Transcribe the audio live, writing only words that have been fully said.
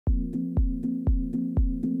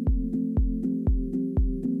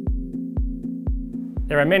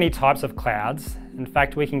There are many types of clouds. In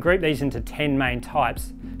fact, we can group these into 10 main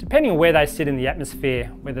types, depending on where they sit in the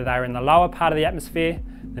atmosphere, whether they're in the lower part of the atmosphere,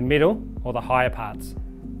 the middle, or the higher parts.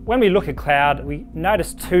 When we look at cloud, we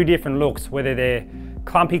notice two different looks, whether they're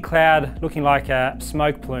clumpy cloud looking like a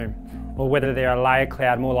smoke plume, or whether they're a layer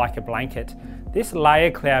cloud more like a blanket. This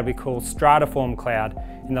layer cloud we call stratiform cloud.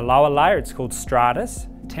 In the lower layer it's called stratus.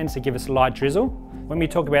 It tends to give us light drizzle. When we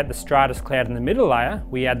talk about the stratus cloud in the middle layer,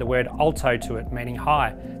 we add the word alto to it, meaning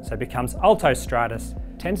high, so it becomes altostratus.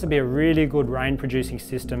 It tends to be a really good rain producing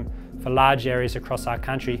system for large areas across our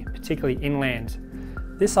country, particularly inland.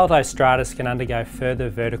 This altostratus can undergo further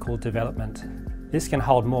vertical development. This can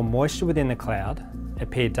hold more moisture within the cloud,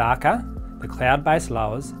 appear darker, the cloud base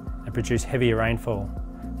lowers, and produce heavier rainfall.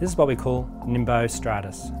 This is what we call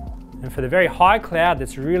Nimbostratus. And for the very high cloud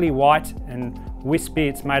that's really white and wispy,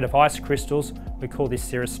 it's made of ice crystals, we call this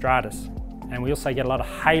Cirrostratus. And we also get a lot of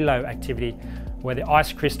halo activity where the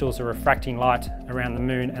ice crystals are refracting light around the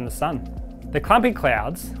moon and the sun. The clumpy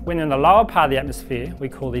clouds, when in the lower part of the atmosphere, we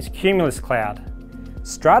call these cumulus cloud.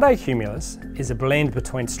 Stratocumulus is a blend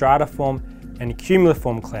between stratiform and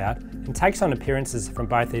cumuliform cloud and takes on appearances from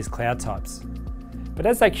both these cloud types. But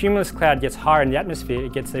as that cumulus cloud gets higher in the atmosphere,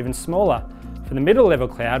 it gets even smaller. For the middle level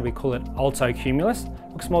cloud, we call it altocumulus.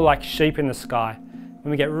 It looks more like sheep in the sky. When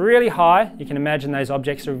we get really high, you can imagine those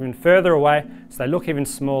objects are even further away, so they look even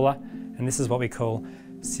smaller, and this is what we call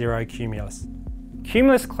cirrocumulus.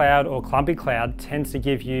 Cumulus cloud or clumpy cloud tends to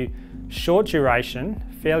give you short duration,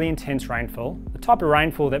 fairly intense rainfall, the type of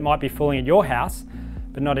rainfall that might be falling at your house,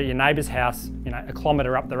 but not at your neighbour's house, a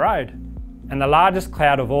kilometre up the road. And the largest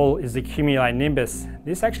cloud of all is the cumulonimbus.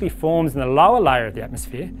 This actually forms in the lower layer of the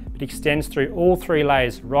atmosphere, but extends through all three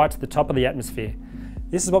layers right to the top of the atmosphere.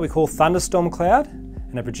 This is what we call thunderstorm cloud,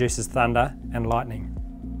 and it produces thunder and lightning.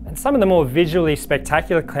 And some of the more visually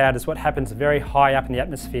spectacular cloud is what happens very high up in the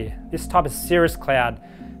atmosphere. This type of cirrus cloud,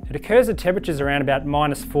 it occurs at temperatures around about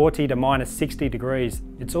 -40 to -60 degrees.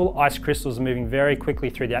 It's all ice crystals moving very quickly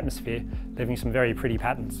through the atmosphere, leaving some very pretty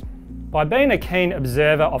patterns. By being a keen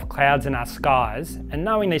observer of clouds in our skies and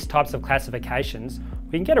knowing these types of classifications,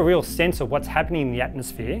 we can get a real sense of what's happening in the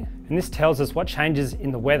atmosphere, and this tells us what changes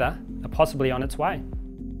in the weather are possibly on its way.